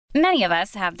Many of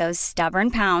us have those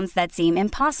stubborn pounds that seem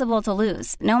impossible to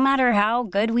lose, no matter how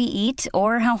good we eat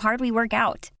or how hard we work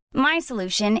out. My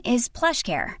solution is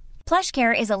PlushCare.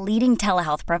 PlushCare is a leading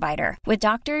telehealth provider with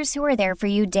doctors who are there for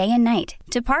you day and night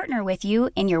to partner with you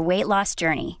in your weight loss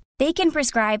journey. They can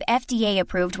prescribe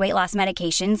FDA-approved weight loss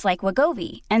medications like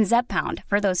Wegovy and Zepbound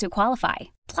for those who qualify.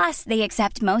 Plus, they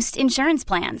accept most insurance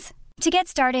plans. To get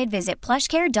started, visit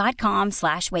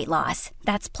plushcare.com/weightloss.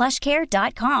 That's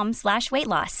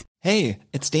plushcare.com/weightloss. Hey,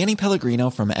 it's Danny Pellegrino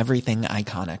from Everything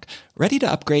Iconic. Ready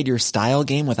to upgrade your style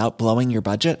game without blowing your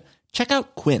budget? Check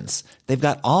out Quince. They've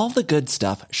got all the good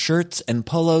stuff, shirts and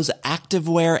polos,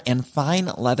 activewear, and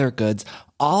fine leather goods,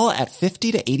 all at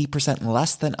 50 to 80%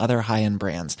 less than other high-end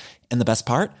brands. And the best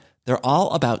part? They're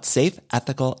all about safe,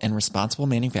 ethical, and responsible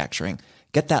manufacturing.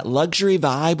 Get that luxury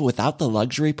vibe without the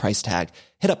luxury price tag.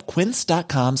 Hit up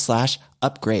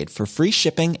quince.com/upgrade for free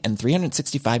shipping and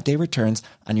 365-day returns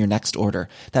on your next order.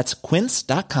 That's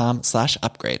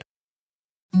quince.com/upgrade.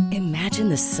 Imagine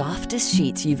the softest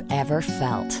sheets you've ever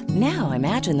felt. Now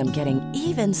imagine them getting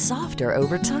even softer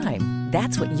over time.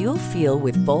 That's what you'll feel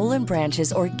with Boll &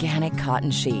 Branch's organic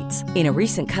cotton sheets. In a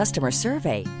recent customer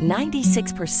survey,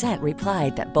 96%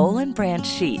 replied that Boll & Branch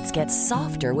sheets get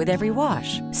softer with every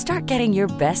wash. Start getting your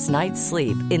best night's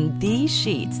sleep in these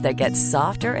sheets that get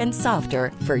softer and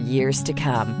softer for years to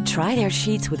come. Try their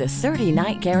sheets with a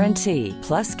 30-night guarantee.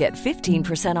 Plus, get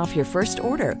 15% off your first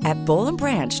order at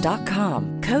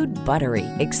bollandbranch.com. Code BUTTERY.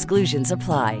 Exclusions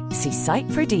apply. See site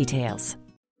for details.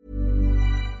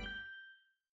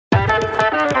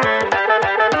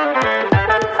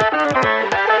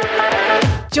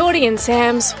 Geordie and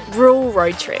Sam's Rural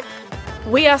Road Trip.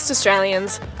 We asked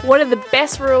Australians, what are the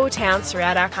best rural towns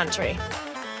throughout our country?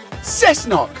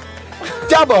 Cessnock,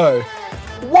 Dubbo,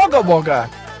 Wagga Wagga,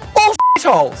 all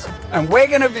holes, and we're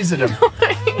going to visit them.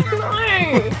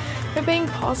 No, we're being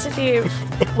positive.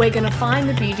 We're going to find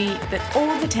the beauty that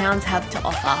all the towns have to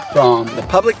offer. From the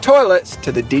public toilets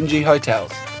to the dingy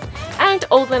hotels. And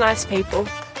all the nice people.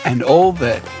 And all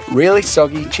the really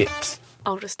soggy chips.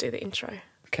 I'll just do the intro.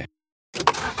 Okay.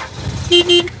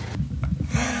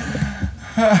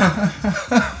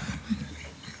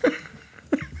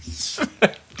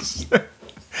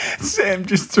 Sam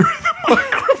just threw the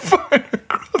microphone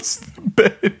across the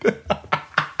bed.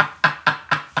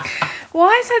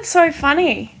 Why is that so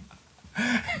funny?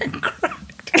 I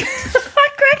cracked. I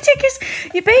cracked it because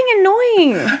you're being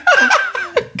annoying.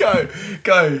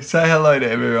 Go. Say hello to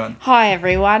everyone. Hi,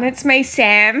 everyone. It's me,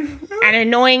 Sam, an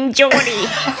annoying Geordie.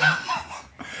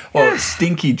 Well,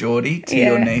 Stinky Geordie to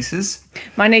your nieces.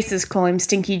 My nieces call him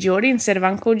Stinky Geordie instead of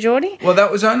Uncle Geordie. Well,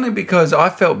 that was only because I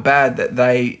felt bad that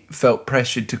they felt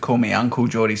pressured to call me Uncle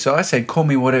Geordie. So I said, call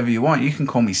me whatever you want. You can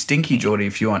call me Stinky Geordie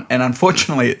if you want. And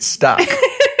unfortunately, it stuck.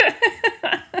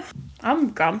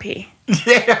 I'm grumpy.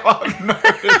 Yeah, I've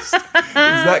noticed. Is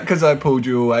that because I pulled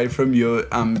you away from your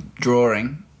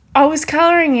drawing? I was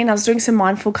colouring in. I was doing some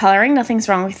mindful colouring. Nothing's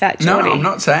wrong with that, Geordie. No, I'm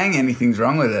not saying anything's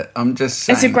wrong with it. I'm just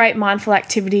saying. It's a great mindful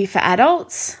activity for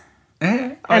adults.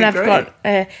 Yeah, And agree. I've got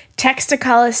a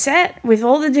Texticolour set with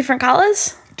all the different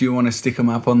colours. Do you want to stick them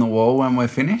up on the wall when we're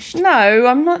finished? No,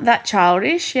 I'm not that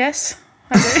childish. Yes,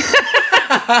 I do.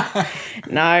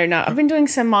 No. I've been doing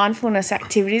some mindfulness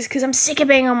activities because I'm sick of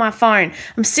being on my phone.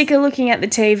 I'm sick of looking at the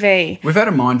TV. We've had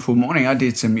a mindful morning. I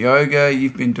did some yoga.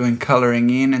 You've been doing colouring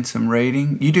in and some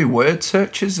reading. You do word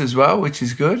searches as well, which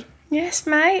is good. Yes,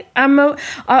 mate.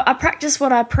 I practice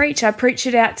what I preach. I preach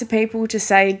it out to people to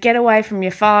say, get away from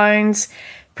your phones,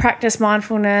 practice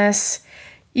mindfulness.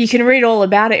 You can read all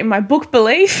about it in my book,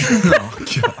 Belief. Oh,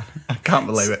 God. I can't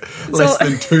believe it. Less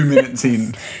than 2 minutes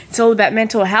in. It's all about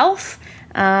mental health.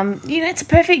 It's a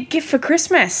perfect gift for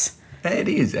Christmas. It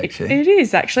is, actually. It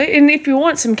is, actually. And if you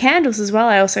want some candles as well,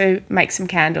 I also make some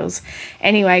candles.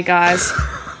 Anyway, guys,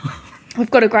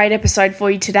 we've got a great episode for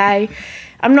you today.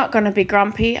 I'm not going to be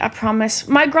grumpy, I promise.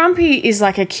 My grumpy is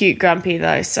like a cute grumpy,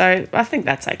 though, so I think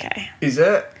that's okay. Is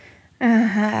it?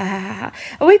 Are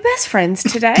we best friends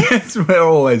today? Yes, we're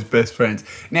always best friends.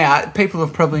 Now, people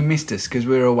have probably missed us because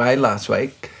we were away last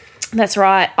week. That's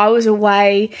right. I was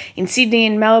away in Sydney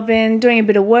and Melbourne doing a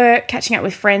bit of work, catching up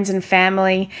with friends and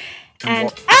family. And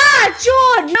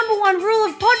George, number one rule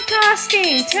of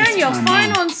podcasting, turn your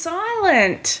phone on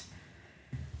silent.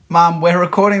 Mum, we're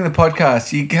recording the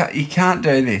podcast. You can't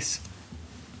do this.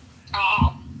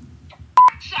 Oh, for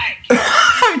f***'s sake.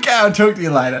 Okay, I'll talk to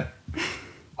you later.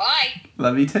 Bye.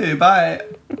 Love you too. Bye.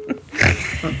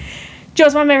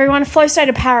 Jaws Mum, everyone. Flow State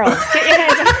Apparel. Get your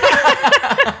hands up.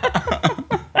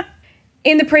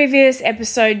 In the previous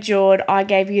episode, Jord, I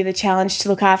gave you the challenge to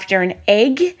look after an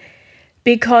egg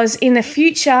because in the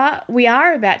future we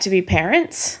are about to be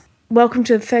parents. Welcome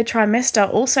to the third trimester.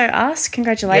 Also us.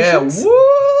 Congratulations. Yeah,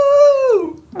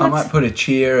 woo! I might put a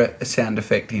cheer a sound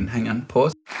effect in. Hang on,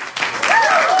 pause.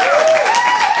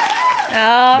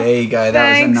 Oh, there you go. That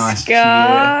thanks, was a nice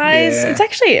guys. cheer. Yeah. It's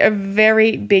actually a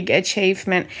very big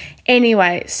achievement.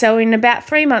 Anyway, so in about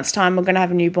 3 months' time, we're going to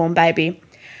have a newborn baby.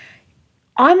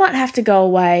 I might have to go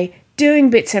away doing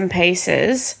bits and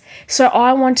pieces. So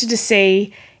I wanted to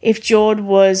see if Jord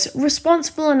was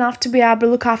responsible enough to be able to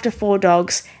look after 4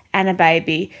 dogs and a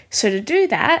baby. So to do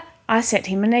that, I set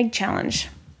him an egg challenge.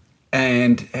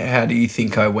 And how do you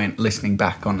think I went listening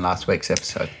back on last week's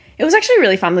episode? It was actually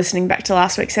really fun listening back to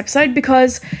last week's episode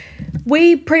because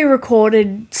we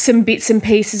pre-recorded some bits and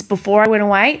pieces before I went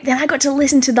away. Then I got to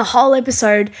listen to the whole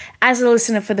episode as a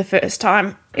listener for the first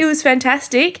time. It was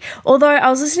fantastic. Although I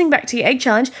was listening back to your egg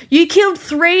challenge, you killed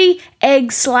 3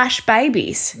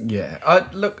 egg/babies. Yeah.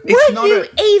 Look, it's Were you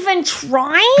even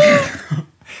trying?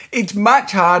 It's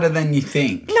much harder than you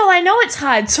think. No, I know it's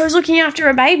hard. So I was looking after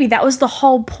a baby. That was the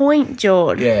whole point,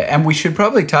 Jord. Yeah, and we should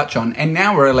probably touch on, and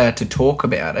now we're allowed to talk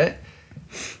about it.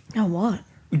 Oh, what?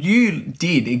 You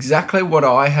did exactly what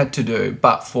I had to do,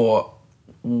 but for,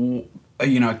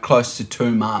 close to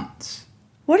 2 months.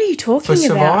 What are you talking For about?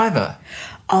 Survivor.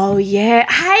 Oh,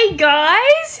 yeah. Hey,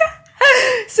 guys.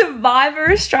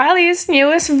 Survivor, Australia's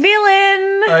newest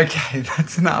villain. Okay,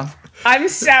 that's enough. I'm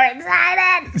so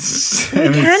excited.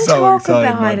 Sam can is so talk excited,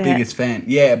 about my it. biggest fan.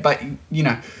 Yeah, but,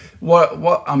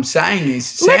 what I'm saying is,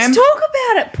 Sam... Let's talk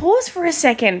about it. Pause for a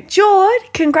second. Jord,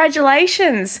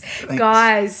 congratulations. Thanks.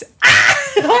 Guys,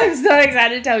 I'm so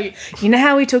excited to tell you. You know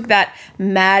how we took that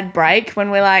mad break when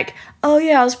we're like, oh,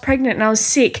 yeah, I was pregnant and I was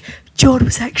sick. Jord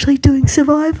was actually doing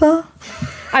Survivor.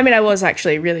 I mean, I was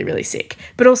actually really, really sick.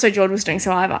 But also Jord was doing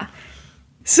Survivor.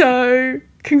 So...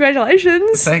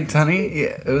 congratulations. Thanks, honey.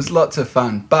 Yeah, it was lots of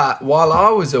fun. But while I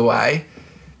was away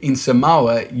in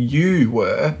Samoa, you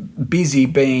were busy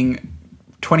being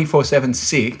 24/7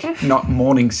 sick, not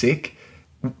morning sick,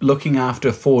 looking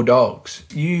after 4 dogs.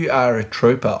 You are a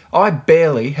trooper. I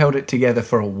barely held it together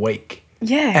for a week.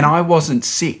 Yeah. And I wasn't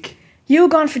sick. You were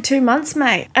gone for 2 months,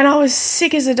 mate. And I was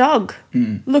sick as a dog.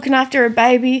 Looking after a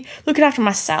baby, looking after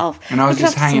myself. And I was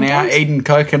just hanging out, eating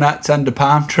coconuts under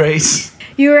palm trees.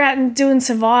 You were out and doing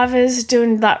survivors,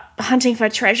 doing like hunting for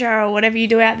treasure or whatever you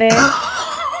do out there.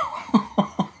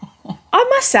 I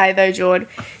must say though, Jord,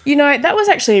 that was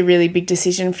actually a really big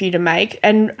decision for you to make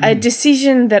and a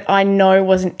decision that I know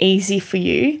wasn't easy for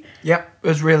you. Yep, it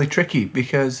was really tricky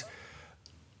because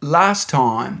last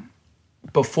time,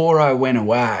 before I went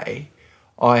away,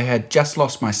 I had just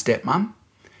lost my stepmom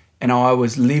and I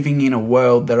was living in a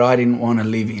world that I didn't want to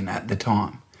live in at the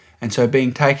time. And so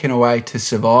being taken away to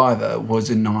Survivor was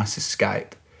a nice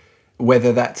escape.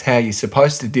 Whether that's how you're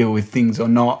supposed to deal with things or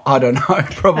not, I don't know.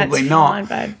 Probably that's not. Fine,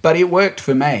 babe. But it worked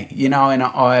for me, and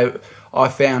I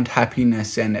found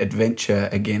happiness and adventure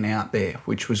again out there,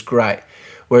 which was great.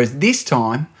 Whereas this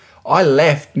time, I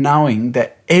left knowing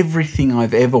that everything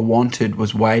I've ever wanted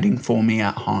was waiting for me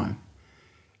at home.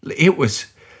 It was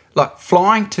like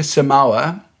flying to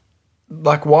Samoa,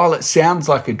 like while it sounds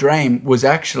like a dream, was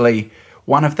actually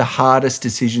one of the hardest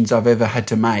decisions I've ever had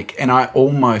to make. And I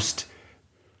almost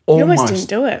didn't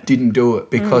do it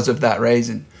because of that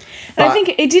reason. And I think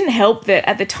it didn't help that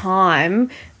at the time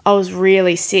I was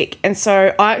really sick. And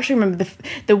so I actually remember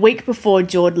the week before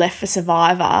Jord left for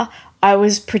Survivor, I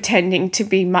was pretending to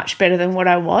be much better than what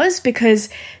I was because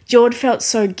Jord felt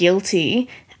so guilty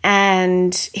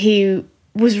and he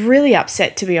was really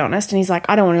upset, to be honest. And he's like,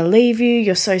 I don't want to leave you.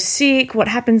 You're so sick. What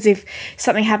happens if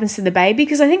something happens to the baby?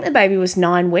 Because I think the baby was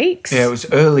 9 weeks. Yeah, it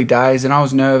was early days and I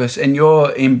was nervous. And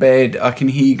you're in bed. I can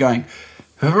hear you going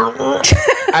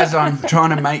as I'm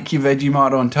trying to make you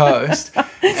Vegemite on toast.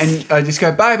 And I just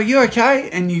go, babe, are you okay?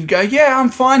 And you go, yeah,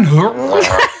 I'm fine.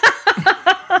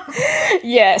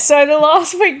 Yeah, so the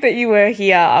last week that you were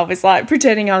here, I was like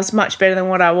pretending I was much better than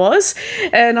what I was.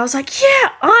 And I was like, yeah,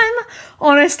 I'm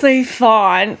honestly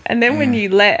fine. And then when you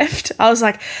left, I was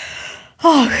like,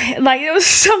 oh, like it was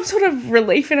some sort of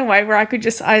relief in a way where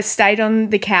I stayed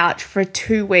on the couch for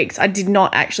 2 weeks. I did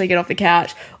not actually get off the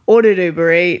couch, ordered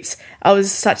Uber Eats. I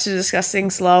was such a disgusting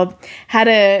slob. Had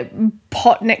a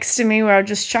pot next to me where I'd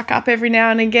just chuck up every now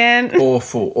and again.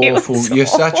 Awful. You're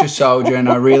such a soldier and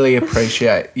I really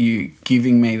appreciate you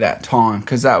giving me that time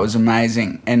because that was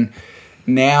amazing. And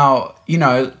now,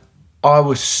 I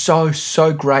was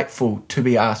so grateful to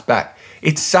be asked back.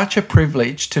 It's such a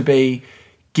privilege to be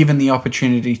given the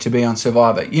opportunity to be on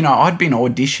Survivor. I'd been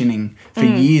auditioning for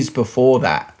years before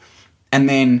that. And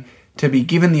then to be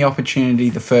given the opportunity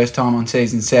the first time on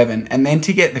season 7 and then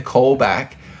to get the call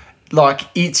back Like,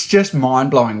 it's just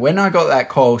mind-blowing. When I got that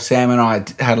call, Sam and I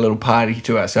had a little party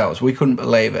to ourselves. We couldn't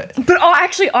believe it. But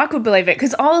I could believe it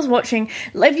because I was watching.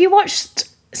 If you watched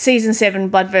season 7,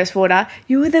 Blood vs. Water,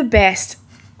 you were the best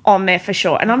on there for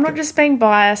sure. And I'm not just being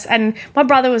biased. And my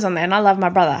brother was on there, and I love my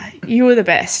brother. You were the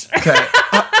best. Okay.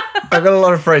 I've got a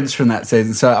lot of friends from that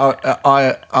season, so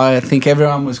I think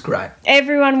everyone was great.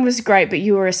 Everyone was great, but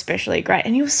you were especially great.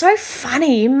 And you were so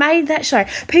funny. You made that show.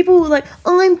 People were like,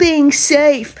 I'm being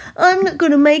safe. I'm not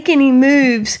going to make any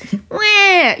moves.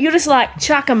 Wah! You're just like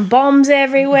chucking bombs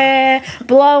everywhere,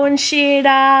 blowing shit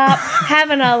up,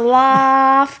 having a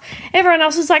laugh. Everyone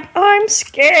else was like, I'm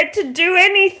scared to do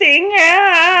anything.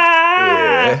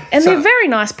 Yeah. And they're very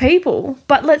nice people,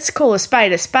 but let's call a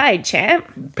spade,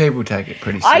 champ. People take it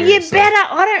pretty Oh, seriously. you better.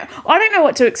 I don't know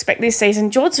what to expect this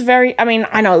season. George's I mean,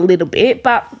 I know a little bit,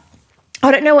 but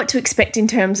I don't know what to expect in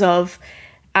terms of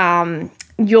the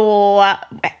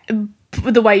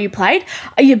way you played.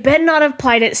 You better not have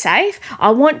played it safe.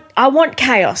 I want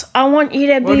chaos. I want you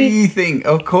to be. What do you think?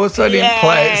 Of course I didn't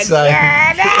play it safe.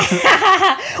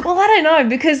 Well, I don't know,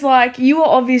 because like you were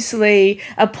obviously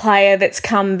a player that's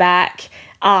come back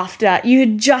after you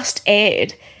had just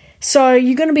aired. So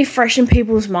you're going to be fresh in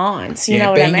people's minds. You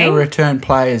know what I mean? Being a return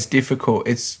player is difficult.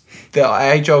 It's the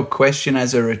age-old question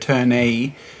as a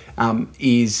returnee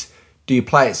is, do you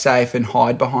play it safe and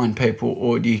hide behind people,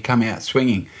 or do you come out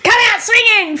swinging? Come out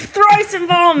swinging! Throw some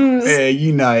bombs! Yeah,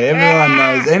 you know. Everyone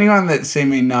knows. Anyone that's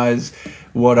seen me knows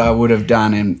what I would have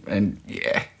done. And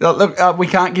yeah. Look, we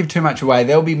can't give too much away.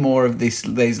 There'll be more of these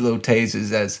little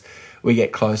teasers as we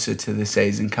get closer to the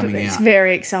season coming out. It's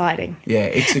very exciting. Yeah,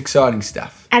 it's exciting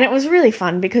stuff. And it was really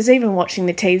fun because even watching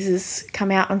the teasers come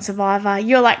out on Survivor,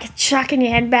 you're like chucking your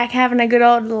head back, having a good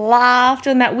old laugh,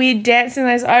 doing that weird dance in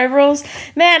those overalls.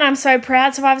 Man, I'm so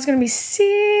proud. Survivor's going to be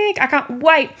sick. I can't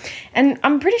wait. And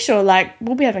I'm pretty sure, like,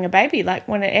 we'll be having a baby, like,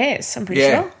 when it airs. I'm pretty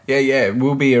sure. Yeah.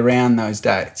 We'll be around those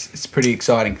dates. It's pretty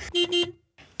exciting.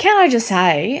 Can I just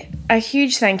say a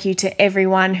huge thank you to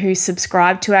everyone who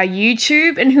subscribed to our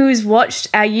YouTube and who has watched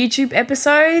our YouTube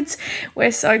episodes.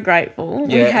 We're so grateful.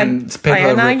 Yeah, we had and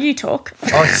people are you talk.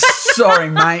 Oh, sorry,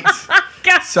 mate.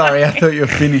 Sorry, I thought you were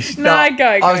finished. Go.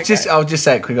 I'll just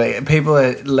say it quickly. People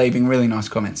are leaving really nice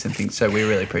comments and things, so we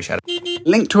really appreciate it.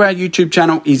 Link to our YouTube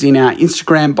channel is in our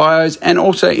Instagram bios and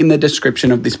also in the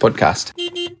description of this podcast.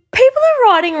 People are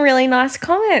writing really nice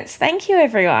comments. Thank you,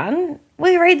 everyone.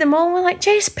 We read them all and we're like,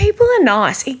 geez, people are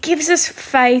nice. It gives us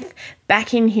faith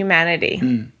back in humanity.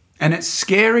 And it's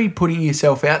scary putting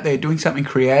yourself out there, doing something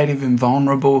creative and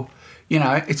vulnerable. You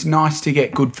know, it's nice to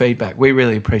get good feedback. We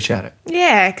really appreciate it.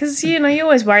 Yeah, because, you know, you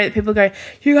always worry that people go,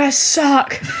 you guys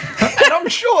suck. And I'm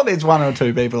sure there's one or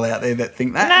two people out there that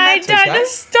think that.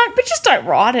 Just don't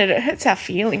write it. It hurts our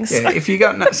feelings. Yeah, if you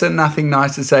got nothing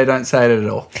nice to say, don't say it at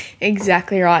all.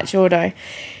 Exactly right, Jordo.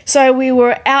 So we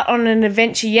were out on an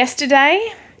adventure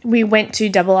yesterday. We went to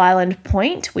Double Island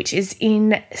Point, which is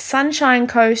in Sunshine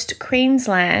Coast,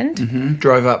 Queensland.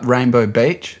 Drove up Rainbow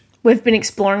Beach. We've been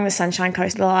exploring the Sunshine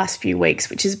Coast the last few weeks,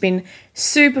 which has been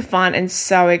super fun and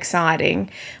so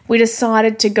exciting. We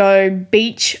decided to go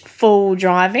beach full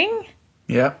driving.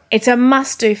 Yeah. It's a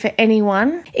must-do for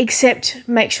anyone, except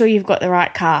make sure you've got the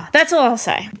right car. That's all I'll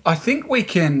say. I think we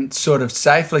can sort of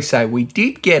safely say we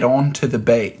did get onto the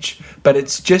beach, but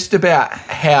it's just about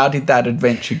how did that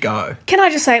adventure go? Can I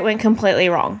just say it went completely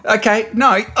wrong? Okay, no,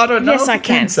 I don't know. Yes, I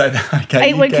can. Say that.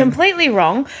 Okay, it went completely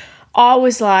wrong. I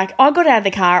was like, I got out of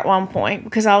the car at one point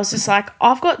because I was just like,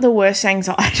 I've got the worst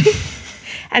anxiety.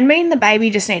 And me and the baby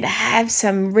just need to have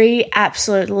some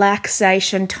absolute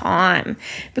relaxation time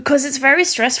because it's very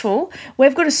stressful.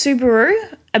 We've got a Subaru,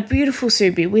 a beautiful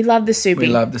Subi. We love the Subi. We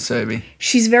love the Subi.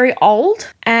 She's very old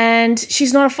and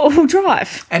she's not a four-wheel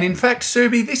drive. And in fact,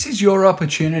 Subi, this is your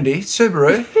opportunity.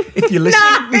 Subaru, if you're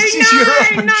listening, this is your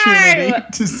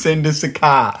opportunity to send us a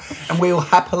car and we'll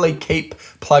happily keep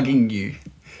plugging you.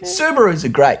 Subarus are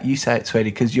great. You say it, sweetie,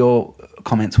 because your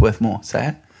comment's worth more. Say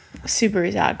it.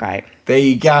 Subarus are great. There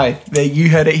you go. There,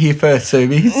 you heard it here first,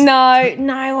 Subis.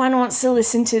 No one wants to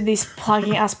listen to this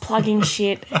plugging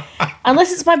shit.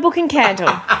 Unless it's my booking candle.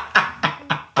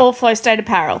 Or Flow State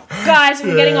Apparel. Guys,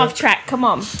 we're getting off track. Come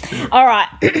on. All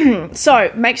right.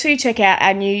 So, make sure you check out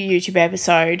our new YouTube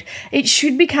episode. It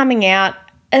should be coming out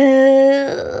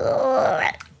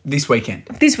this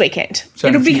weekend. So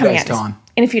in a few coming days' out time.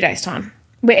 In a few days' time.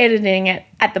 We're editing it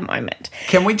at the moment.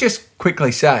 Can we just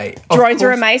quickly say... Drones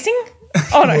are amazing.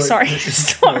 Oh, no, sorry.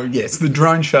 Well, yes, the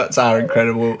drone shots are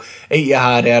incredible. Eat your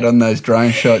heart out on those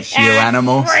drone shots, you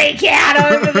animals. Freak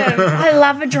out over them. I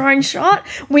love a drone shot.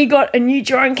 We got a new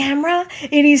drone camera.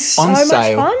 It is so much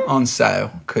fun. On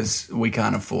sale, because we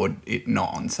can't afford it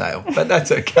not on sale. But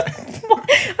that's okay.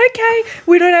 Okay,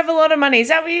 we don't have a lot of money. Is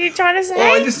that what you're trying to say?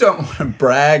 Well, I just don't want to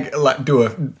brag, like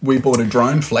we bought a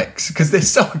drone flex, because they're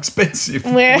so expensive.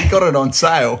 Where? We got it on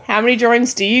sale. How many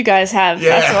drones do you guys have?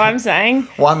 Yeah. That's what I'm saying.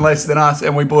 One less than us,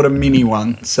 and we bought a mini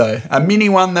one. So a mini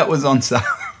one that was on sale.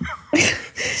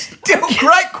 Still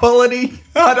great quality.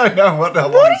 I don't know what the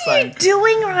hell What I'm are saying. you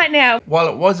doing right now? While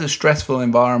it was a stressful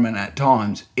environment at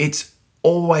times, it's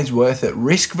always worth it.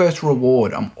 Risk versus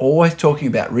reward. I'm always talking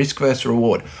about risk versus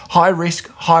reward. High risk,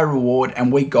 high reward,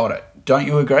 and we got it. Don't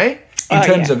you agree? In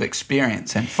terms of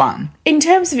experience and fun. In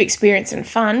terms of experience and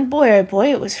fun, boy oh boy,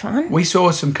 it was fun. We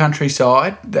saw some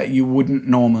countryside that you wouldn't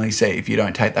normally see if you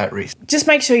don't take that risk. Just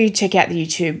make sure you check out the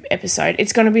YouTube episode.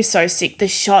 It's going to be so sick. The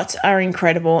shots are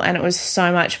incredible and it was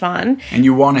so much fun. And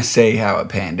you want to see how it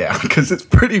panned out because it's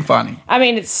pretty funny. I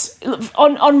mean, it's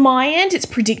on my end, it's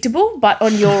predictable, but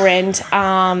on your end,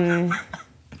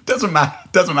 Doesn't matter.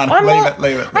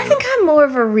 Leave it. I think I'm more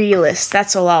of a realist.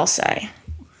 That's all I'll say.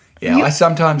 Yeah, I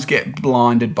sometimes get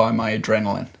blinded by my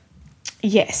adrenaline.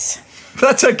 Yes.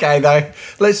 That's okay, though.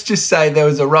 Let's just say there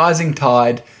was a rising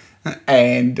tide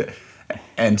and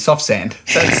soft sand.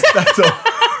 That's all.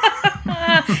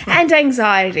 And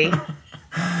anxiety.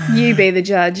 You be the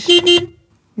judge.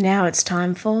 Now it's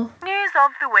time for News of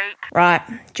the week. Right,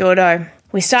 Jordo.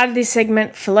 We started this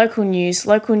segment for local news.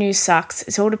 Local news sucks.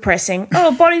 It's all depressing.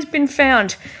 Oh, body's been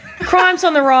found. Crime's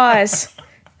on the rise.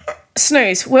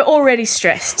 Snooze. We're already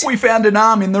stressed. We found an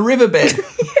arm in the riverbed. No,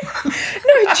 do you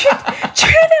know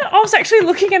that I was actually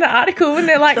looking at an article and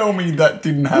they're like... Tell me that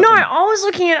didn't happen. No, I was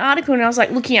looking at an article and I was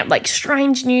like looking up like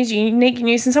strange news, unique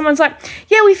news, and someone's like,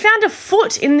 yeah, we found a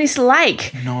foot in this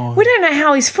lake. No. We don't know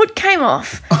how his foot came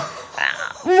off.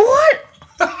 What?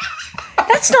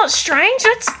 That's not strange.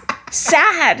 That's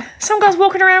sad. Some guy's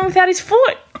walking around without his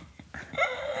foot.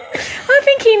 I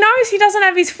think he knows he doesn't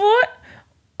have his foot.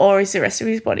 Or is the rest of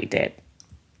his body dead?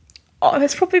 Oh,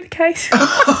 that's probably the case.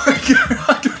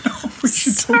 I don't know if we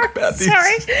should talk about this.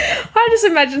 Sorry. I just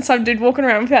imagine some dude walking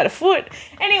around without a foot.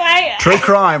 Anyway. True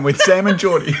crime with Sam and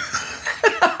Geordie.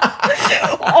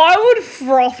 I would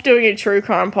froth doing a true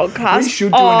crime podcast. We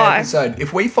should do an episode.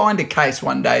 If we find a case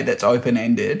one day that's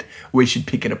open-ended, we should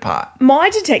pick it apart.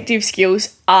 My detective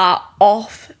skills are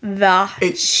off the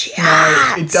charts.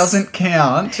 No, it doesn't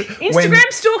count.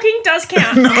 Instagram stalking does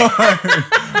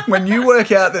count. When you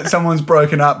work out that someone's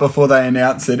broken up before they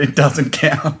announce it, it doesn't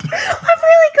count. I'm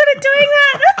really good at doing that.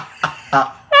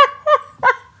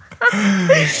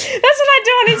 That's what I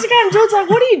do on Instagram. George's like,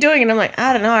 what are you doing? And I'm like,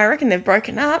 I don't know. I reckon they've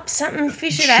broken up. Something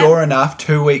fish it out. Sure enough,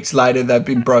 2 weeks later, they've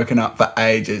been broken up for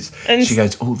ages. And she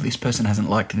goes, oh, this person hasn't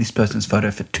liked this person's photo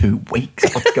for 2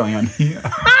 weeks. What's going on here?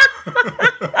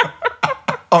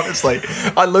 Honestly,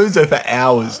 I lose her for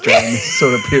hours during this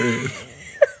sort of period.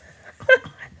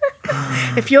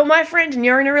 If you're my friend and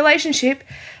you're in a relationship,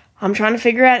 I'm trying to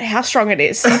figure out how strong it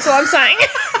is. That's what I'm saying.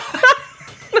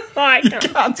 You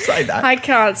can't say that. I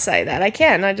can't say that. I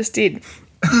can. I just did.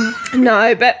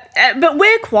 No, but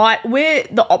we're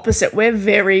the opposite. We're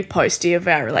very posty of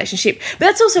our relationship. But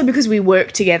that's also because we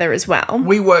work together as well.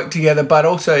 We work together, but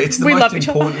also it's the most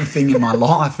important thing in my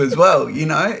life as well, you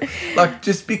know? Like,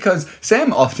 just because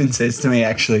Sam often says to me,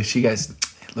 actually, she goes,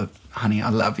 look, honey, I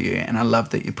love you and I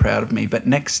love that you're proud of me, but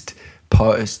next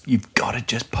post, you've got to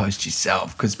just post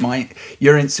yourself because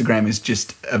your Instagram is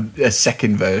just a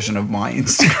second version of my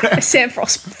Instagram. A Sam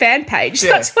Frost fan page.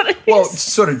 Yeah. That's what it is. Well, it's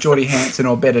sort of Geordie Hansen,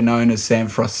 or better known as Sam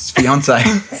Frost's fiance.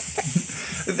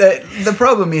 The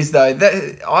problem is, though,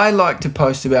 that I like to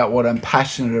post about what I'm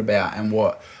passionate about and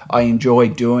what I enjoy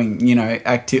doing, you know,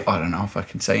 I don't know if I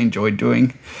can say enjoy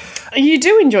doing. You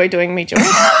do enjoy doing me, George.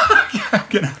 I'm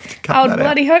going to have to cut I would that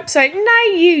bloody hope so. No,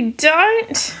 you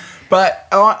don't. But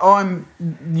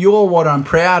you're what I'm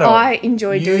proud of. I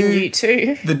enjoy doing you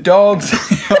too. The dogs,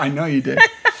 I know you do.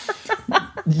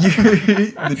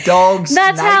 The dogs.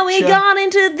 That's nature. how we got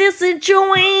into this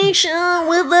situation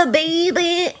with the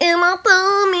baby in my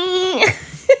tummy.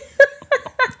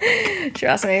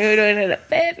 Trust me, we're doing it a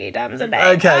fair few times a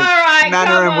day. Okay. All right,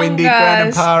 Nana and Wendy,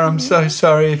 Grandpa, I'm so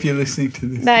sorry if you're listening to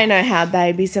this. They know how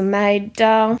babies are made,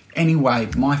 doll. Anyway,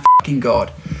 my fucking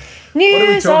God.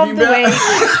 News what are we of the talking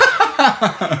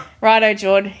week. Righto,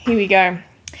 Jord. Here we go.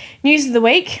 News of the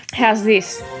week. How's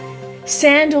this?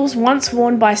 Sandals once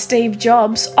worn by Steve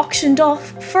Jobs auctioned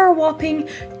off for a whopping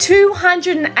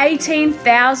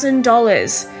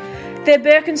 $218,000. They're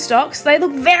Birkenstocks. They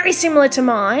look very similar to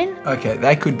mine. Okay,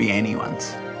 they could be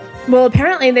anyone's. Well,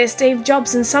 apparently they're Steve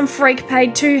Jobs and some freak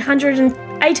paid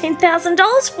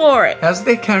 $218,000 for it. How's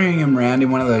they carrying them around in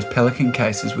one of those Pelican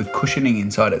cases with cushioning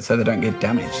inside it so they don't get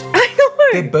damaged? I know.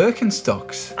 They're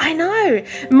Birkenstocks. I know.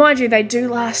 Mind you, they do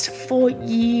last for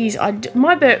years.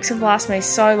 My Birks have lasted me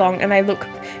so long and they look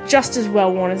just as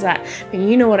well worn as that. But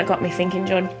you know what it got me thinking,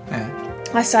 John? Yeah.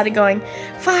 I started going,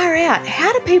 far out.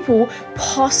 How do people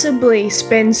possibly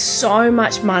spend so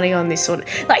much money on this sort of...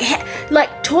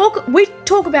 we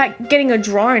talk about getting a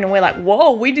drone and we're like,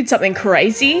 whoa, we did something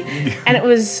crazy. And it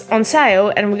was on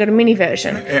sale and we got a mini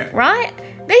version. Yeah. Right?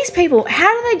 These people,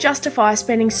 how do they justify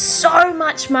spending so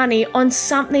much money on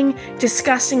something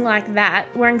disgusting like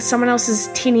that, wearing someone else's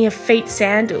tinea feet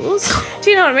sandals? Do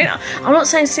you know what I mean? I'm not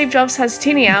saying Steve Jobs has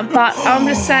tinea, but I'm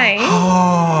just saying...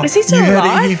 is he still you alive?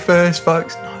 You heard it here first,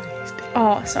 folks. No, he's dead.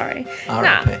 Oh, sorry.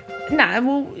 R.I.P.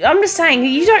 Well, I'm just saying,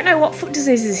 you don't know what foot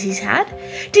diseases he's had.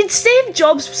 Did Steve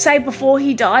Jobs say before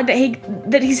he died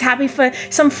that he's happy for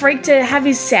some freak to have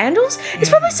his sandals? It's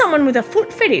probably someone with a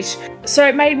foot fetish. So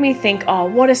it made me think,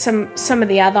 what are some of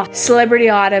the other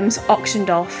celebrity items auctioned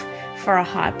off for a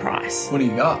high price? What do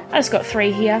you got? I just got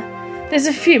 3 here. There's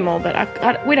a few more,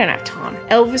 but we don't have time.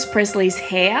 Elvis Presley's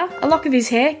hair, a lock of his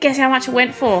hair. Guess how much it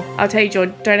went for? I'll tell you,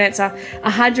 George. Don't answer.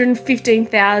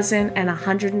 $115,000 and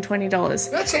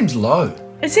 $120. That seems low.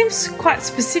 It seems quite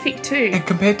specific too. And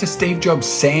compared to Steve Jobs'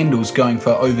 sandals going for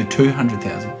over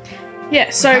 $200,000. Yeah.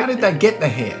 So how did they get the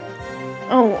hair?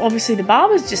 Oh, obviously the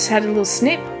barbers just had a little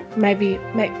snip. Maybe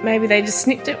they just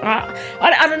snipped it.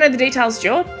 I don't know the details,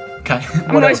 George. Okay.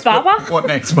 I'm a nice barber. What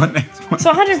next? So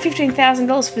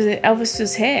 $115,000 for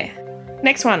Elvis's hair.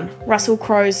 Next one, Russell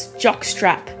Crowe's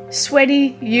jockstrap.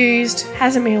 Sweaty, used,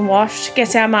 hasn't been washed.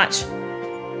 Guess how much?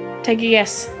 Take a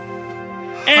guess.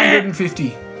 150.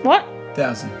 What?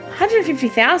 $1,000.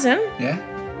 $150,000? Yeah.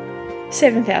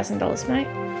 $7,000, mate.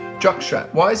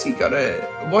 Jockstrap. What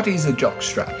is a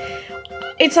jockstrap?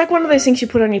 It's like one of those things you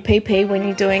put on your PP when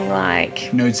you're doing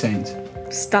like Nude scenes.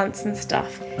 Stunts and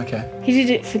stuff. Okay. He did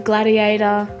it for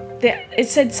Gladiator. It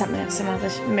said something else, some other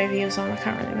movie he was on, I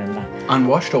can't really remember.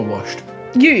 Unwashed or washed?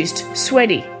 Used.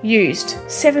 Sweaty. Used.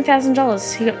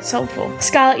 $7,000 he got sold for.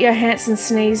 Scarlett Johansson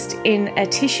sneezed in a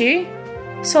tissue.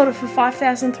 Sold it for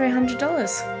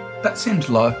 $5,300. That seems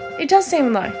low. It does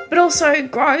seem low. But also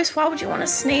gross. Why would you want a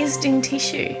sneezed in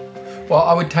tissue? Well,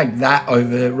 I would take that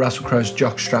over Russell Crowe's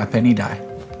jockstrap any day.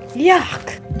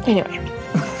 Yuck. Anyway.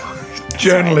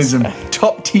 Journalism.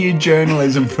 Top tier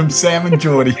journalism from Sam and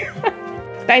Geordie.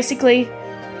 Basically,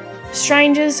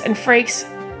 strangers and freaks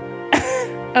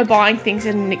are buying things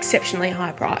at an exceptionally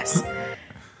high price.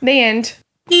 The end.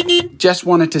 Just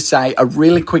wanted to say a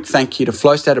really quick thank you to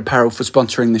Flowstate Apparel for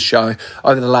sponsoring the show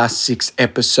over the last 6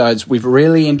 episodes. We've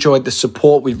really enjoyed the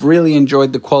support. We've really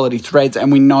enjoyed the quality threads,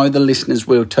 and we know the listeners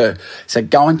will too. So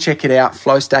go and check it out,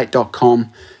 flowstate.com.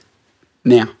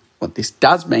 Now, what this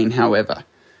does mean, however,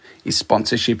 is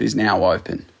sponsorship is now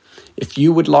open. If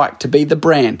you would like to be the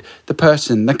brand, the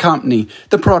person, the company,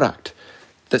 the product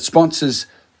that sponsors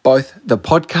both the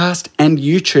podcast and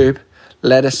YouTube,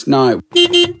 let us know.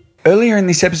 Earlier in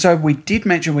this episode, we did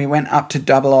mention we went up to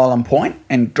Double Island Point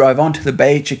and drove onto the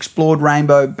beach, explored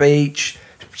Rainbow Beach.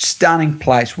 Stunning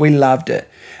place. We loved it.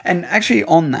 And actually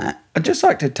on that, I'd just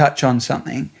like to touch on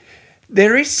something.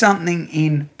 There is something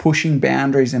in pushing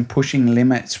boundaries and pushing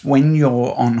limits when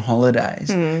you're on holidays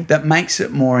that makes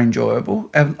it more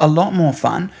enjoyable, a lot more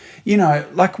fun. You know,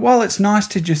 like while it's nice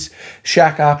to just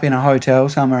shack up in a hotel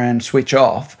somewhere and switch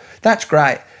off, that's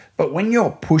great. But when you're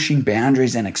pushing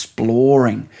boundaries and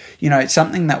exploring, you know, it's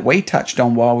something that we touched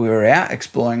on while we were out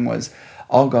exploring was,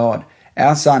 oh God,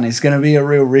 our son is going to be a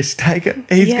real risk taker.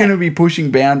 He's going to be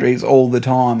pushing boundaries all the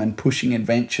time and pushing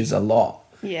adventures a lot.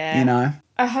 Yeah. You know?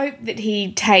 I hope that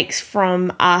he takes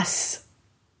from us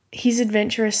his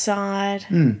adventurous side.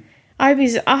 I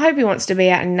hope he wants to be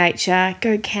out in nature,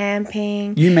 go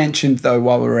camping. You mentioned, though,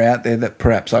 while we were out there that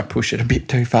perhaps I push it a bit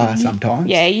too far sometimes.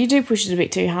 Yeah, you do push it a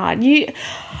bit too hard.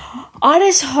 I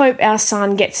just hope our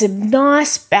son gets a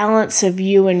nice balance of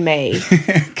you and me.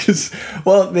 Because,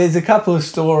 well, there's a couple of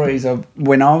stories of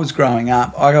when I was growing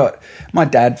up. My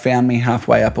dad found me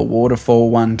halfway up a waterfall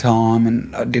one time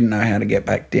and I didn't know how to get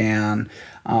back down.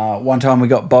 One time we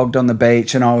got bogged on the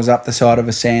beach and I was up the side of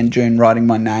a sand dune writing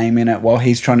my name in it while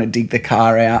he's trying to dig the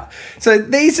car out. So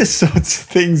these are sorts of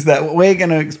things that we're going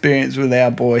to experience with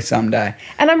our boy someday.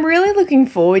 And I'm really looking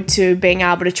forward to being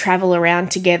able to travel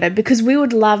around together because we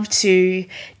would love to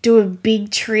do a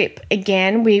big trip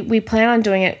again. We plan on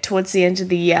doing it towards the end of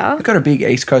the year. We've got a big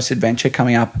East Coast adventure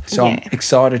coming up, so I'm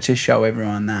excited to show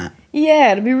everyone that.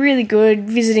 Yeah, it'll be really good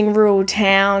visiting rural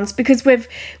towns because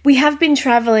we have been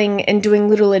travelling and doing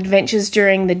little adventures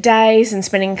during the days and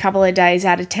spending a couple of days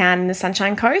out of town in the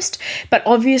Sunshine Coast. But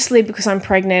obviously, because I'm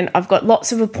pregnant, I've got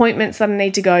lots of appointments that I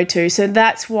need to go to. So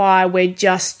that's why we're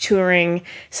just touring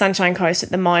Sunshine Coast at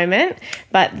the moment.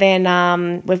 But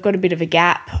then we've got a bit of a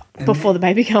gap before the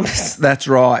baby comes. That's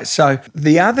right. So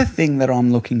the other thing that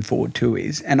I'm looking forward to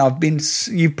is, and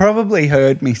you've probably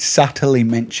heard me subtly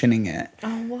mentioning it.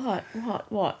 Oh, what?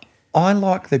 I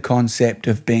like the concept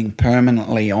of being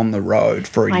permanently on the road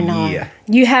for a year.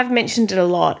 You have mentioned it a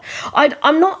lot.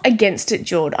 I'm not against it,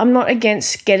 Jord. I'm not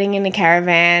against getting in a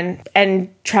caravan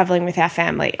and travelling with our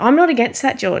family. I'm not against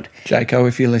that, Jord. Jaco,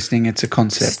 if you're listening, it's a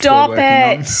concept Stop we're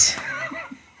working it.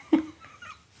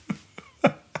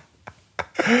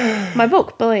 My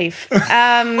book, Believe.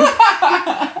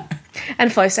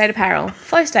 And Flow State apparel.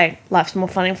 Flow State. Life's more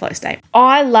fun in Flow State.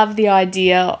 I love the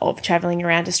idea of travelling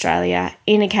around Australia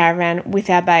in a caravan with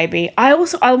our baby. I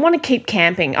want to keep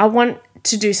camping. I want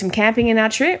to do some camping in our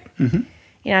trip. Mm-hmm.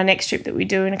 In our next trip that we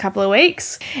do in a couple of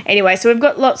weeks. Anyway, so we've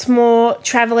got lots more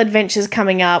travel adventures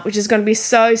coming up, which is going to be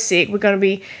so sick. We're going to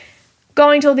be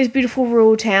going to all these beautiful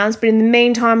rural towns, but in the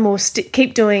meantime, we'll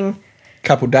keep doing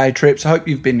couple day trips. I hope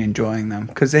you've been enjoying them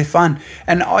because they're fun.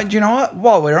 And you know what?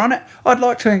 While we're on it, I'd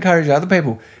like to encourage other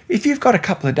people. If you've got a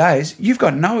couple of days, you've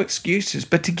got no excuses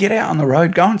but to get out on the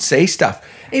road, go and see stuff.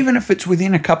 Even if it's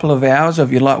within a couple of hours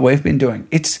of your, like we've been doing.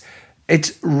 It's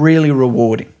really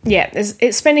rewarding. Yeah,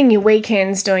 it's spending your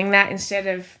weekends doing that instead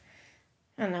of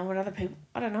I don't know what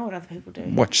other people do.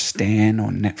 Watch Stan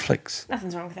on Netflix.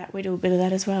 Nothing's wrong with that. We do a bit of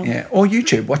that as well. Yeah, or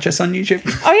YouTube. Watch us on YouTube.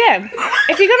 Oh, yeah.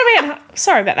 If you're going to be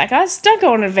sorry about that, guys. Don't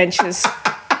go on adventures.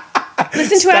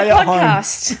 Listen to our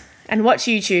podcast and watch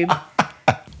YouTube.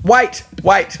 Wait.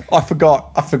 I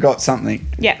forgot something.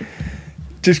 Yeah.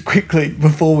 Just quickly,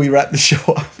 before we wrap the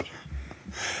show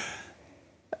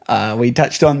up. We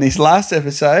touched on this last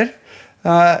episode.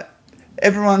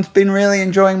 Everyone's been really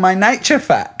enjoying my nature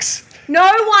facts. No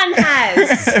one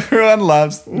has. Everyone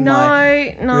loves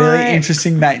my really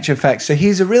interesting nature facts. So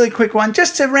here's a really quick one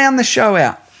just to round the show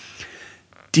out.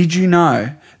 Did you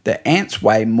know that ants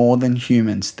weigh more than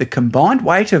humans? The combined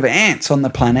weight of ants on the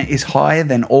planet is higher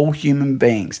than all human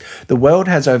beings. The world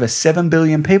has over 7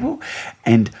 billion people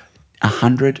and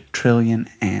 100 trillion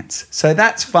ants. So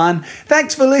that's fun.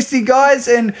 Thanks for listening, guys,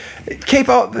 and keep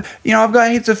up. You know, I've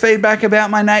got heaps of feedback about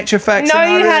my nature facts. No,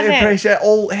 and you I really haven't. appreciate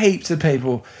all heaps of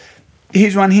people.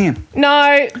 Here's one here.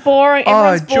 No, boring.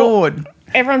 Everyone's Jord.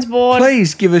 Everyone's bored.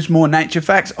 Please give us more nature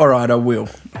facts. All right, I will.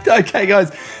 Okay, guys.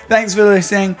 Thanks for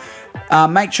listening.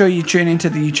 Make sure you tune into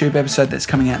the YouTube episode that's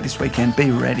coming out this weekend. Be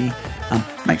ready.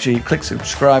 Make sure you click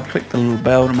subscribe, click the little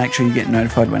bell to make sure you get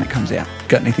notified when it comes out.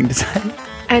 Got anything to say?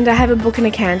 And I have a book and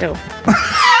a candle.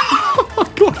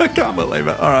 Oh, God, I can't believe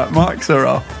it. All right, mics are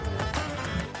off.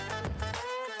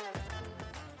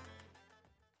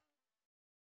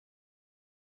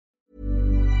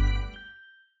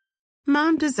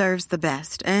 Mom deserves the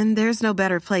best, and there's no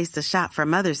better place to shop for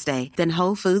Mother's Day than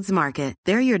Whole Foods Market.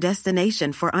 They're your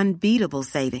destination for unbeatable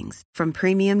savings, from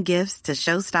premium gifts to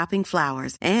show-stopping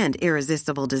flowers and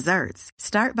irresistible desserts.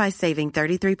 Start by saving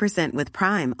 33% with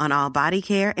Prime on all body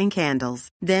care and candles.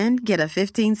 Then get a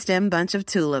 15-stem bunch of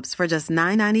tulips for just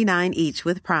 $9.99 each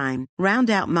with Prime. Round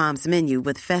out Mom's menu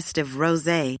with festive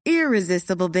rosé,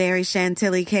 irresistible berry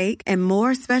chantilly cake, and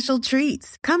more special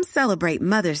treats. Come celebrate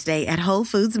Mother's Day at Whole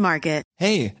Foods Market.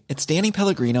 Hey, it's Danny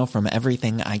Pellegrino from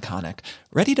Everything Iconic.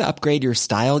 Ready to upgrade your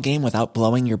style game without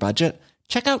blowing your budget?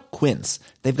 Check out Quince.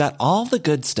 They've got all the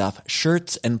good stuff,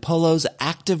 shirts and polos,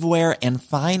 activewear, and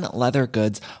fine leather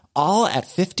goods, all at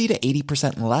 50 to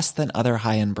 80% less than other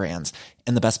high-end brands.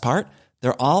 And the best part?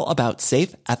 They're all about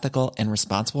safe, ethical, and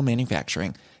responsible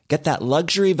manufacturing. Get that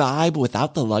luxury vibe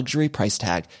without the luxury price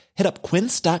tag. Hit up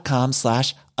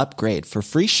quince.com/upgrade for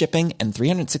free shipping and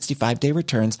 365-day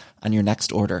returns on your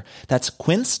next order. That's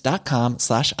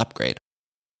quince.com/upgrade.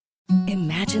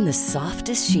 Imagine the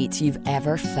softest sheets you've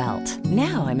ever felt.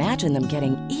 Now imagine them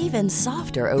getting even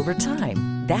softer over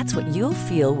time. That's what you'll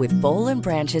feel with Boll &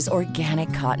 Branch's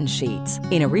organic cotton sheets.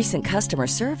 In a recent customer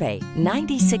survey,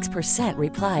 96%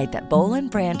 replied that Boll &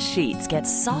 Branch sheets get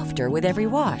softer with every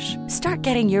wash. Start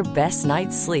getting your best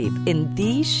night's sleep in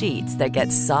these sheets that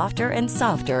get softer and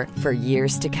softer for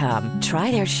years to come.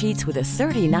 Try their sheets with a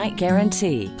 30-night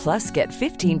guarantee. Plus, get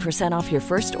 15% off your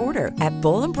first order at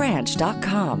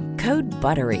bollandbranch.com. Code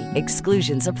BUTTERY.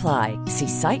 Exclusions apply. See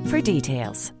site for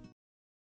details.